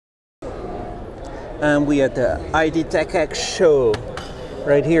and we at the IDTechEx show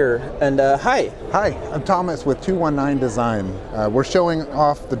right here. And hi. Hi, I'm Thomas with 219 Design. We're showing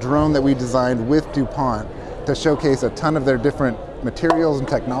off the drone that we designed with Dupont to showcase a ton of their different materials and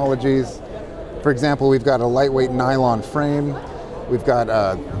technologies. For example, we've got a lightweight nylon frame. We've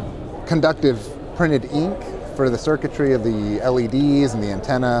got conductive printed ink for the circuitry of the LEDs and the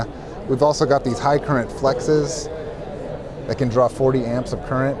antenna. We've also got these high current flexes that can draw 40 amps of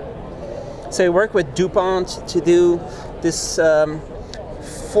current. So you work with Dupont to do this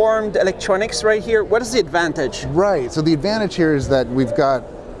formed electronics right here. What is the advantage? Right, so the advantage here is that we've got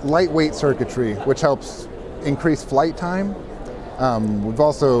lightweight circuitry, which helps increase flight time. It's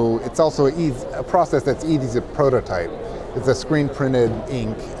also a process that's easy to prototype. It's a screen printed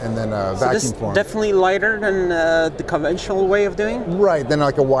ink and then a vacuum form. Definitely lighter than the conventional way of doing? Right, then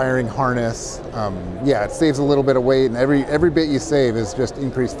like a wiring harness. Yeah, it saves a little bit of weight, and every bit you save is just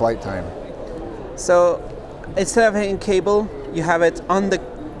increased flight time. So instead of having cable, you have it on the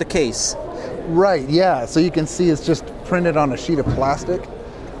case. Right, yeah, so you can see it's just printed on a sheet of plastic,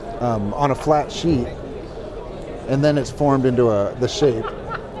 on a flat sheet, and then it's formed into the shape.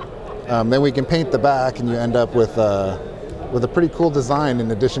 Then we can paint the back, and you end up with a pretty cool design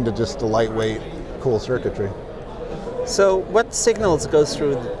in addition to just the lightweight, cool circuitry. So what signals goes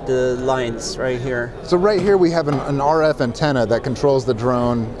through the lines right here? So right here we have an RF antenna that controls the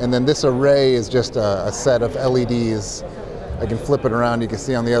drone, and then this array is just a set of LEDs. I can flip it around, you can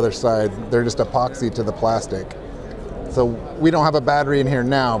see on the other side, they're just epoxy to the plastic. So we don't have a battery in here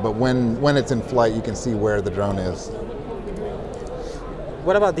now, but when it's in flight, you can see where the drone is.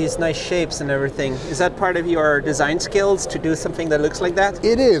 What about these nice shapes and everything? Is that part of your design skills to do something that looks like that?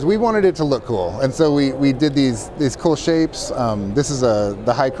 It is. We wanted it to look cool, and so we did these cool shapes. This is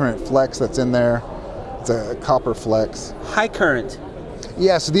the high current flex that's in there. It's a copper flex. High current?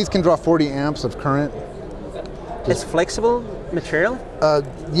 Yeah, so these can draw 40 amps of current. It's flexible material?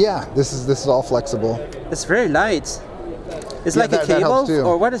 Yeah, this is all flexible. It's very light. It's like a cable,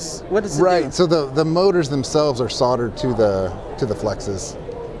 or what is it? Right. Do? So the motors themselves are soldered to the flexes.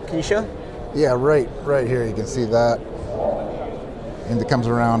 Can you show? Yeah, right here you can see that, and it comes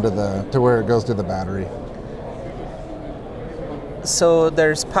around to where it goes to the battery. So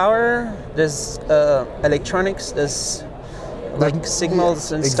there's power, there's electronics, there's like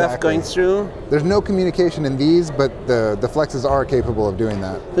signals and stuff going through. There's no communication in these, but the flexes are capable of doing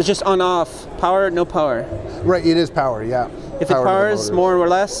that. It's just on off, power, no power. Right, it is power, yeah. If it powers more or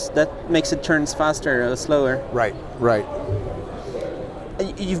less, that makes it turns faster or slower. Right.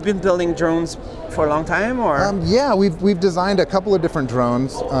 You've been building drones for a long time, or? Yeah, we've designed a couple of different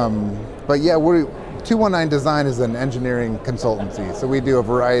drones, but yeah, 219 Design is an engineering consultancy, so we do a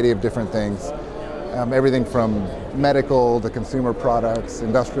variety of different things. Everything from medical to consumer products,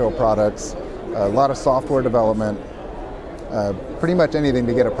 industrial products, a lot of software development, pretty much anything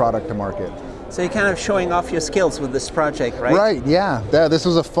to get a product to market. So you're kind of showing off your skills with this project, right? Right, yeah. This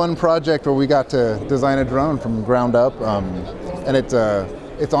was a fun project where we got to design a drone from ground up, and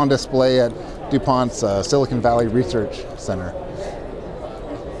it's on display at Dupont's Silicon Valley Research Center.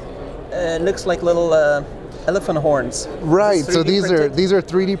 It looks like little elephant horns. Right, so these are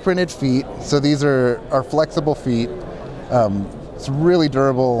 3D printed feet. So these are flexible feet. It's really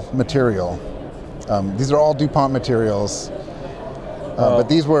durable material. These are all Dupont materials. But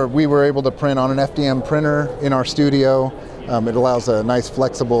we were able to print on an FDM printer in our studio. It allows a nice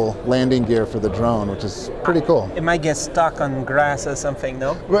flexible landing gear for the drone, which is pretty cool. It might get stuck on grass or something,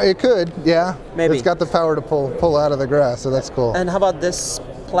 no? Right, it could, yeah. Maybe. It's got the power to pull out of the grass, so that's cool. And how about this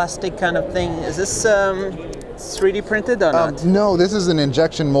plastic kind of thing? Is this 3D printed or not? No, this is an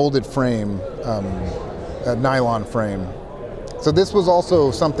injection molded frame, a nylon frame. So this was also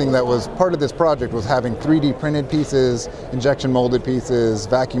something that was part of this project, was having 3D printed pieces, injection molded pieces,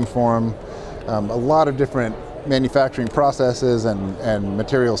 vacuum form, a lot of different manufacturing processes and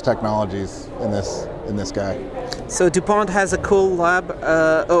materials technologies in this guy. So Dupont has a cool lab,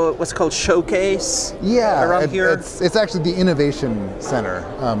 what's called showcase. Yeah, around here. It's actually the innovation center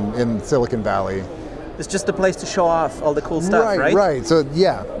in Silicon Valley. It's just a place to show off all the cool stuff, right? Right. So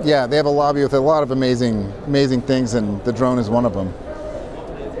yeah, they have a lobby with a lot of amazing things, and the drone is one of them.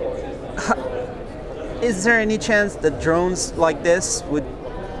 Is there any chance that drones like this would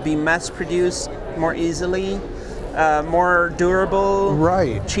be mass-produced more easily, more durable,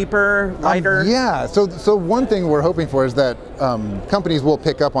 right? Cheaper, lighter? Yeah. So one thing we're hoping for is that companies will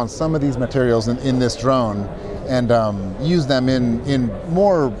pick up on some of these materials in this drone and use them in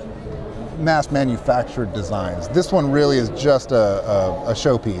more mass manufactured designs. This one really is just a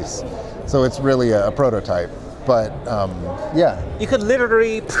showpiece, so it's really a prototype. But yeah, you could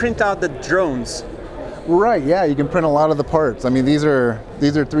literally print out the drones Right, yeah, you can print a lot of the parts. I mean, these are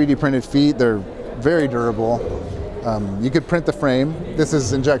 3D printed feet. They're very durable. You could print the frame. This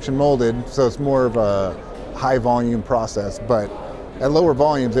is injection molded, so it's more of a high volume process, but at lower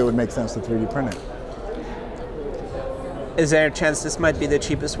volumes it would make sense to 3D print it. Is there a chance this might be the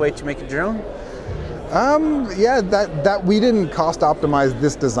cheapest way to make a drone? Yeah, that we didn't cost optimize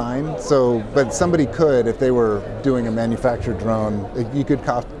this design, but somebody could if they were doing a manufactured drone. You could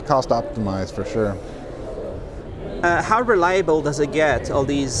cost optimize for sure. How reliable does it get, all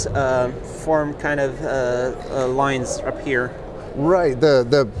these form kind of lines up here? Right,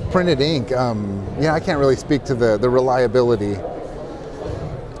 the printed ink, yeah, I can't really speak to the reliability.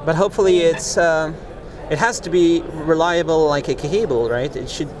 But hopefully it has to be reliable like a cable, right? It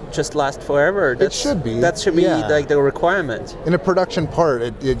should just last forever. It should be. That should be yeah. like the requirement. In a production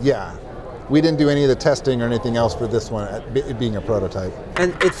part, yeah. We didn't do any of the testing or anything else for this one, it being a prototype.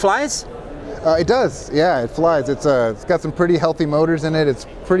 And it flies? It does, yeah, it flies. It's got some pretty healthy motors in it. It's a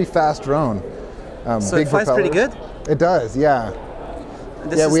pretty fast drone. So big it flies pretty good? It does, yeah.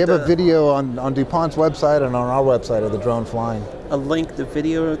 We have a video on DuPont's website and on our website of the drone flying. I'll link the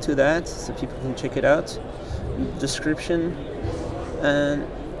video to that so people can check it out. Description. And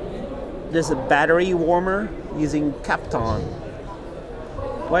there's a battery warmer using Kapton.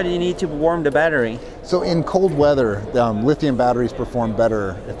 Why do you need to warm the battery? So in cold weather, lithium batteries perform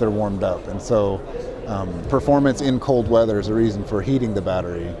better if they're warmed up. And so performance in cold weather is a reason for heating the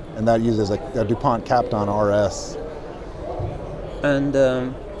battery. And that uses a DuPont Kapton RS.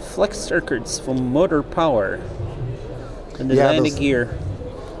 And flex circuits for motor power. And the landing gear.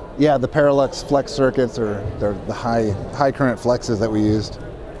 Yeah, the Paralux flex circuits are the high current flexes that we used.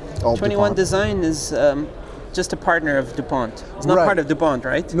 21 DuPont. Design is just a partner of DuPont. It's not part of DuPont,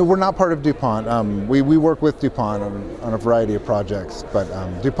 right? No, we're not part of DuPont. We work with DuPont on a variety of projects, but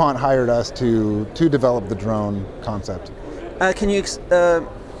DuPont hired us to develop the drone concept. Can you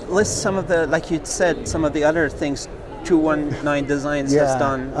list some of the, like you said, some of the other things 219 Designs has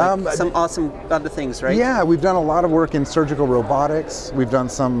done, like some awesome other things, right? Yeah, we've done a lot of work in surgical robotics. We've done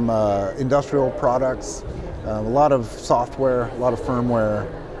some industrial products, a lot of software, a lot of firmware,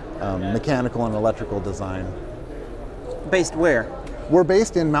 mechanical and electrical design. Based where? We're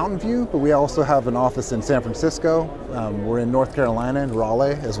based in Mountain View, but we also have an office in San Francisco. We're in North Carolina, in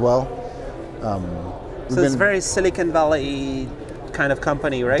Raleigh as well. So it's very Silicon Valley kind of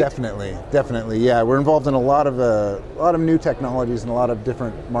company, right? Definitely, yeah. We're involved in a lot of new technologies and a lot of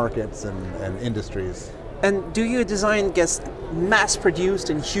different markets and industries. And do your design get mass produced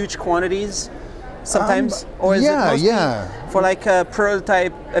in huge quantities sometimes? Or is it mostly for like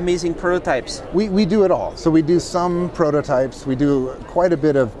prototype, amazing prototypes? We do it all. So we do some prototypes. We do quite a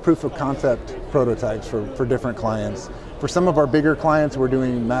bit of proof of concept prototypes for different clients. For some of our bigger clients, we're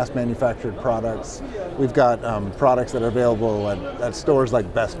doing mass manufactured products. We've got products that are available at stores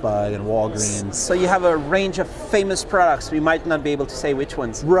like Best Buy and Walgreens. So you have a range of famous products. We might not be able to say which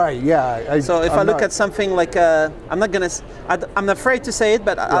ones. Right, yeah. So if I look at something like, I'm afraid to say it,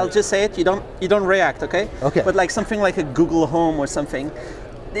 but I'll just say it. You don't react, okay? Okay. But like something like a Google Home or something,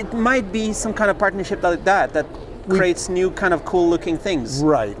 it might be some kind of partnership like that creates new kind of cool looking things.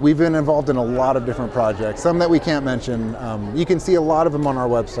 Right. We've been involved in a lot of different projects, some that we can't mention. You can see a lot of them on our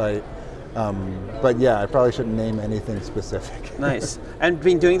website. But yeah, I probably shouldn't name anything specific. Nice. And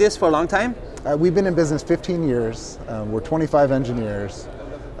been doing this for a long time? We've been in business 15 years. We're 25 engineers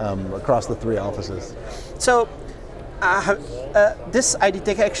across the 3 offices. So this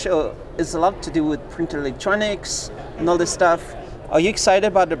IDTechEx show is a lot to do with printer electronics and all this stuff. Are you excited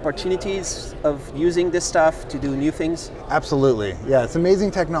about the opportunities of using this stuff to do new things? Absolutely. Yeah, it's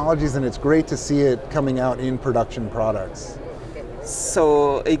amazing technologies and it's great to see it coming out in production products.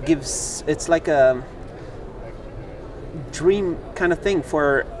 So it's like a dream kind of thing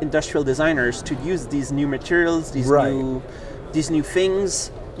for industrial designers to use these new materials, these new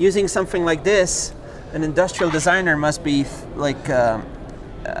things. Using something like this, an industrial designer must be like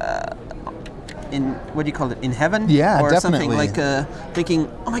in, what do you call it, in heaven? Yeah, or definitely. Something like thinking,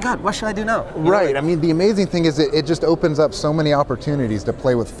 oh my God, what should I do now? Right. I mean, the amazing thing is it just opens up so many opportunities to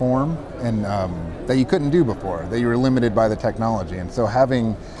play with form and that you couldn't do before, that you were limited by the technology. And so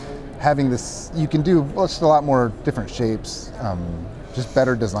having this, you can do just a lot more different shapes, just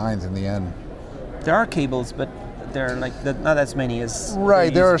better designs in the end. There are cables, but they're like not as many as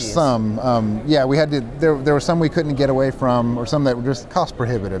there are some. Yeah, we had to. There were some we couldn't get away from, or some that were just cost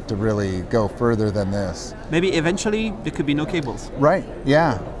prohibitive to really go further than this. Maybe eventually there could be no cables. Right.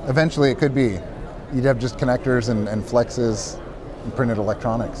 Yeah. Eventually it could be. You'd have just connectors and flexes and printed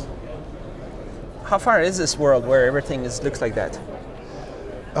electronics. How far is this world where everything looks like that?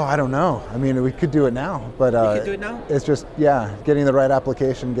 Oh, I don't know. I mean, we could do it now, but You could do it now? it's just, yeah, getting the right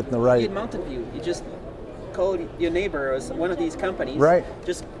application, getting the right. In Mountain View, you just call your neighbor or one of these companies. Right.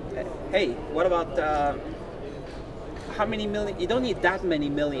 Just, hey, what about how many million? You don't need that many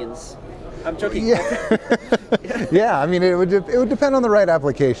millions. I'm joking. Yeah. Yeah, I mean, it would depend on the right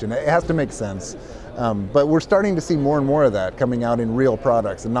application. It has to make sense. But we're starting to see more and more of that coming out in real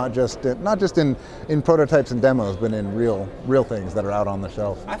products, and not just in prototypes and demos, but in real things that are out on the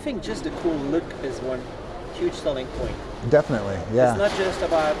shelf. I think just the cool look is one huge selling point. Definitely, yeah. It's not just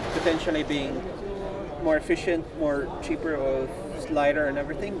about potentially being more efficient, more cheaper, or lighter and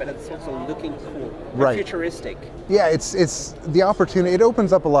everything, but it's also looking cool, Right. futuristic. Yeah, it's the opportunity. It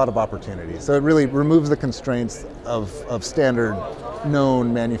opens up a lot of opportunities. So it really removes the constraints of standard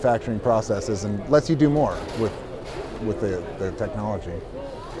known manufacturing processes and lets you do more with the technology.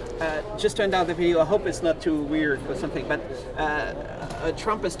 Just turned out the video. I hope it's not too weird or something, but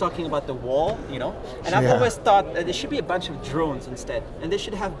Trump is talking about the wall, you know, and I've Yeah. always thought that there should be a bunch of drones instead, and they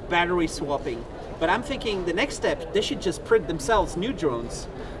should have battery swapping. But I'm thinking the next step, they should just print themselves new drones.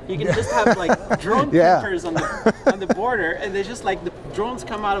 You can just have like drone Yeah. printers on the border, and they just like the drones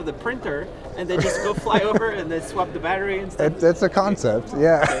come out of the printer, and they just go fly over and they swap the battery and stuff. It's a concept,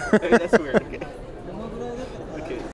 yeah. Okay, that's weird. Okay.